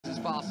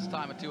fastest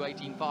time of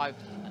 2:18.5,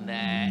 and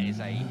there is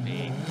a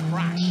big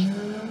crash,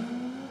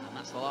 and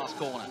that's the last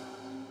corner.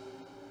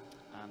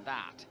 And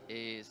that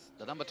is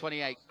the number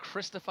 28,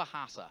 Christopher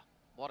Haase.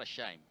 What a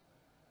shame.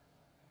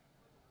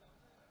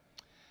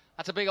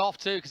 That's a big off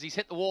too, because he's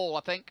hit the wall,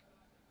 I think.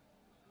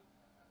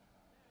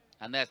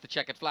 And there's the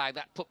checkered flag.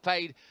 That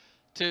paid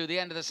to the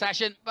end of the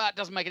session, but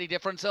doesn't make any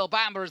difference. Earl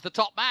Bamber is the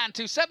top man,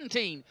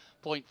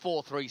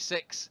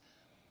 2:17.436.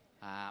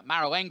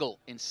 Maro Engel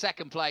in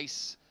second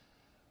place.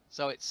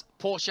 So it's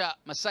Porsche,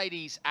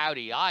 Mercedes,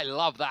 Audi. I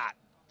love that.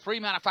 3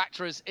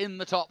 manufacturers in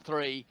the top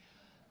 3.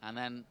 And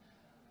then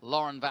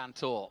Laurens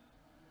Vanthoor.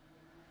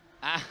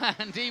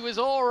 And he was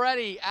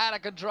already out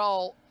of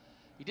control.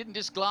 He didn't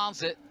just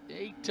glance it,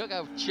 he took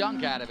a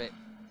chunk out of it.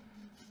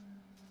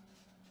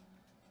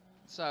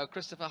 So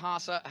Christopher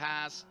Haase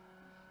has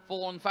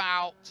fallen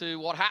foul to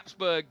what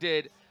Habsburg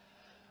did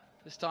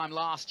this time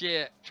last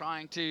year,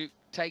 trying to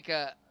take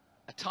a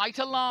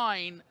tighter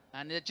line,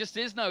 and there just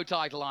is no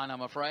tighter line,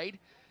 I'm afraid,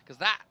 because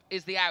that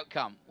is the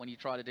outcome when you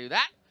try to do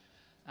that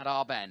at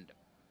our bend.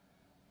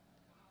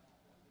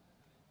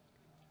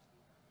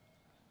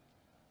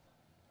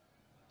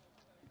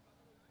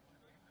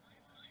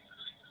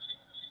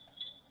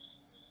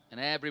 And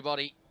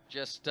everybody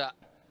just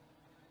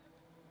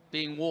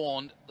being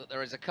warned that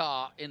there is a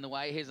car in the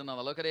way. Here's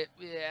another look at it.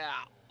 Yeah.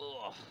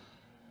 Ugh.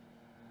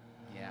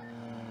 Yeah.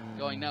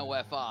 Going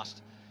nowhere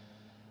fast.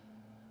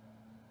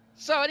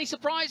 So, any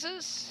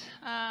surprises?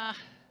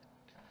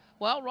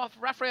 Well,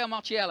 Raffaele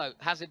Marciello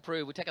has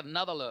improved. We take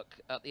another look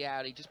at the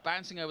Audi, just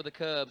bouncing over the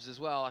curbs as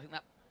well. I think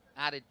that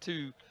added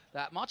to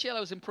that.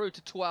 Marciello's improved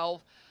to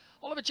 12.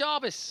 Oliver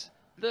Jarvis,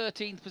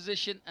 13th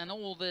position, and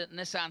all the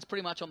Nissans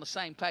pretty much on the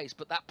same pace,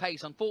 but that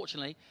pace,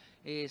 unfortunately,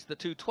 is the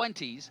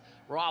 220s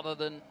rather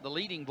than the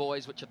leading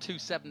boys, which are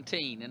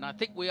 217. And I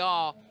think we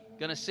are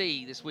going to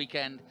see this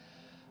weekend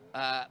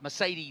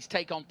Mercedes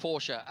take on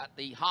Porsche at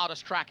the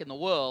hardest track in the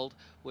world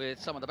with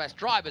some of the best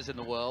drivers in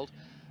the world.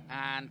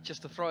 And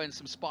just to throw in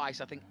some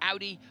spice, I think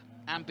Audi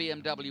and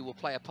BMW will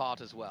play a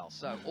part as well.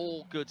 So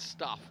all good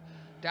stuff.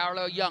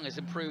 Darrell Young has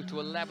improved to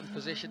 11th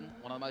position,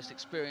 one of the most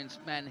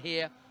experienced men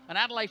here. And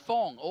Adelaide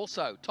Fong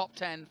also top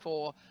 10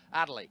 for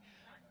Adelaide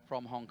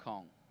from Hong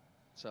Kong.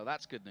 So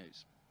that's good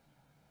news.